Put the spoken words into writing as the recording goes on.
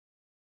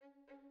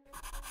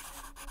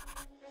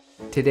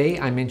Today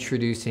I'm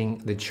introducing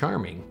the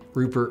charming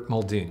Rupert,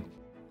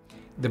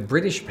 the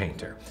British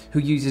painter who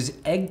uses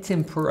egg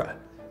tempera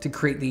to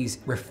create these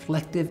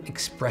reflective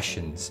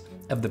expressions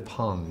of the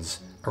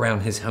ponds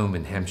around his home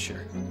in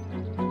Hampshire.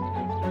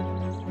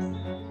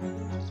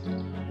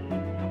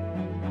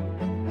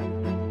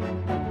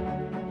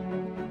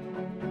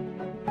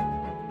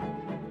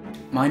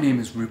 My name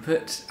is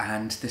Rupert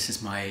and this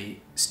is my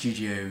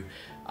studio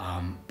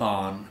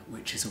barn,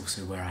 which is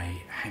also where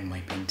I hang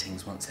my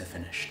paintings once they're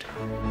finished.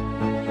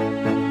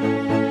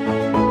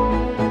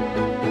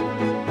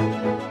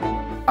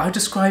 I would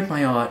describe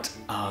my art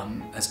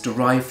as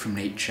derived from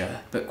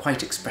nature, but quite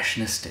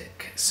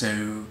expressionistic.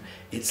 So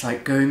it's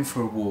like going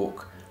for a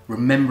walk,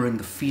 remembering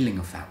the feeling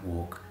of that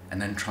walk,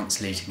 and then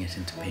translating it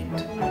into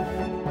paint.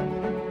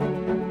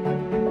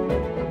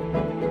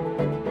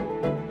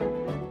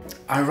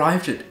 I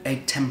arrived at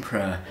egg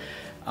tempera,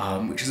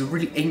 which is a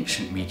really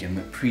ancient medium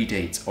that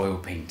predates oil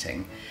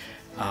painting.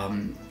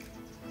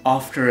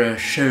 After a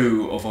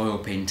show of oil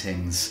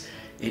paintings,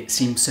 it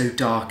seemed so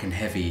dark and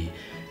heavy.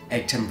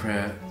 Egg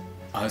tempera,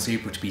 I was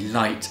able to be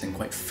light and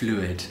quite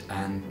fluid,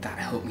 and that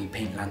helped me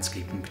paint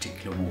landscape, in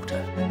particular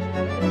water.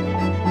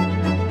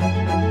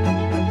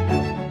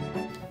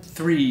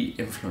 3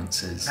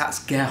 influences.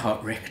 That's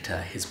Gerhard Richter,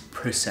 his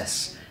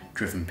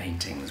process-driven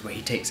paintings, where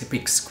he takes a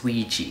big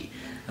squeegee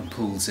and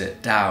pulls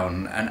it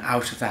down, and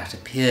out of that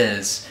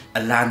appears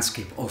a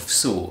landscape of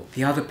sort.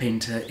 The other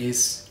painter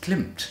is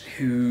Klimt,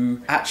 who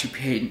actually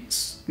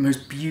paints the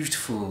most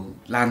beautiful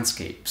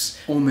landscapes,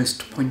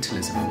 almost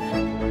pointillism.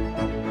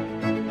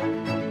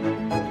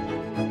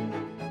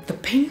 The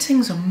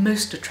paintings I'm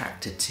most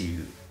attracted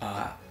to,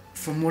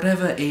 from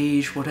whatever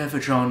age,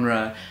 whatever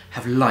genre,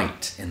 have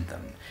light in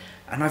them.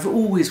 And I've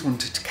always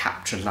wanted to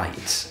capture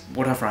light,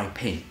 whatever I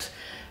paint.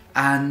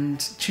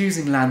 And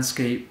choosing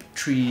landscape,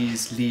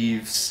 trees,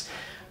 leaves,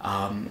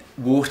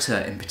 water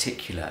in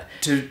particular,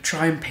 to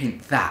try and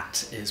paint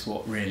that is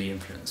what really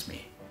influenced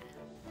me.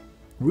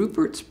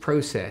 Rupert's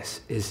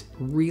process is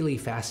really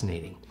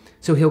fascinating.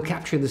 So he'll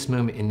capture this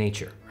moment in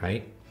nature,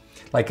 right?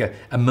 Like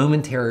a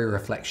momentary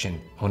reflection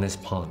on his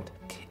pond.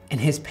 And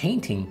his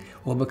painting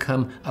will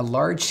become a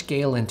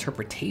large-scale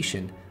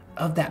interpretation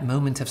of that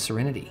moment of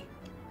serenity.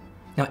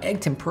 Now, egg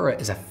tempera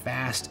is a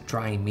fast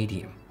drying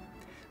medium.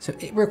 So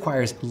it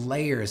requires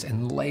layers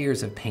and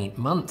layers of paint,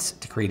 months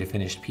to create a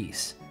finished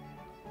piece.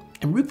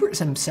 And Rupert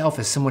himself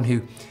is someone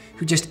who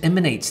just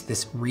emanates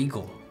this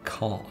regal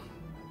calm.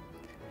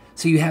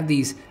 So you have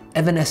these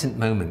evanescent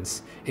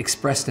moments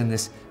expressed in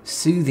this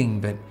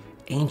soothing but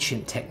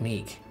ancient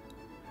technique.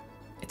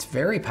 It's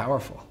very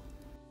powerful.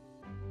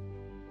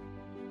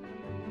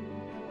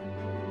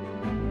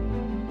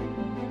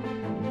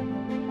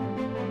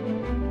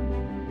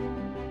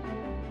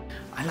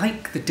 I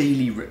like the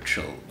daily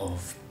ritual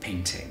of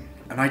painting,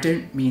 and I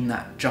don't mean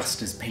that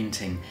just as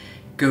painting,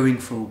 going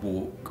for a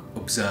walk,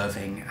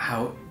 observing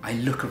how I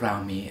look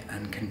around me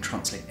and can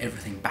translate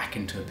everything back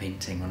into a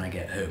painting when I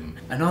get home.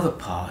 Another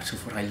part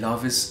of what I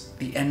love is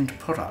the end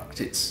product.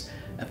 It's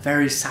a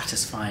very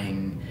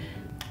satisfying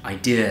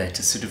idea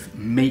to sort of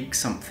make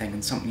something,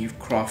 and something you've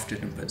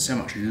crafted and put so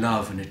much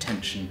love and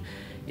attention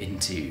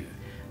into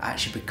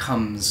actually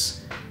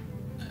becomes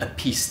a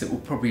piece that will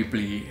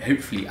probably,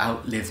 hopefully,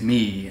 outlive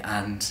me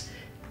and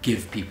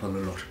give people a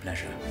lot of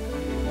pleasure.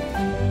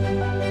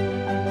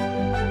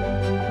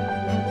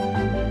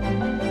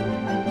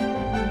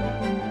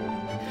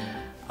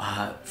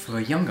 For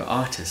a younger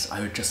artist,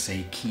 I would just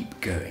say keep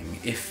going.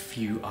 If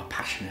you are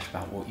passionate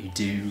about what you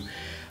do,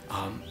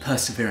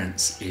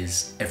 perseverance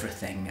is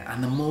everything,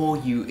 and the more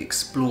you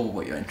explore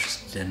what you're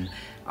interested in,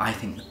 I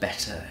think the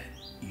better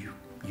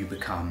you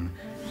become.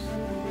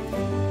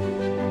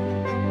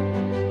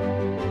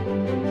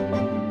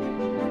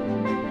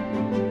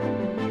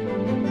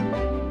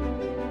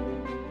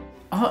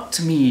 Art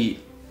to me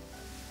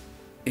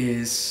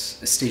is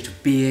a state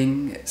of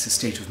being, it's a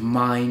state of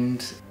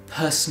mind.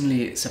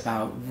 Personally, it's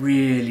about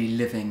really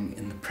living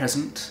in the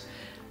present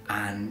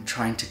and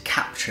trying to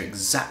capture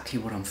exactly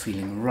what I'm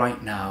feeling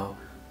right now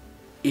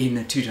in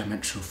a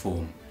 2-dimensional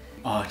form.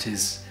 Art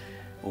is,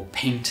 or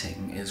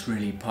painting, is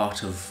really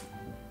part of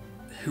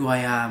who I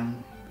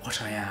am,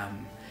 what I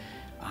am,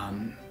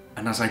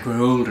 and as I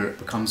grow older it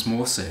becomes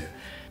more so.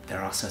 There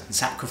are certain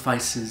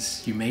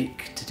sacrifices you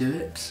make to do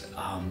it.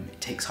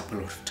 It takes up a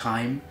lot of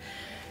time,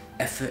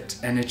 effort,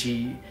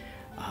 energy.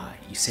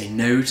 You say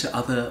no to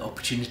other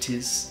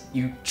opportunities.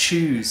 You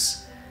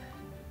choose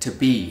to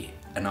be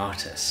an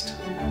artist.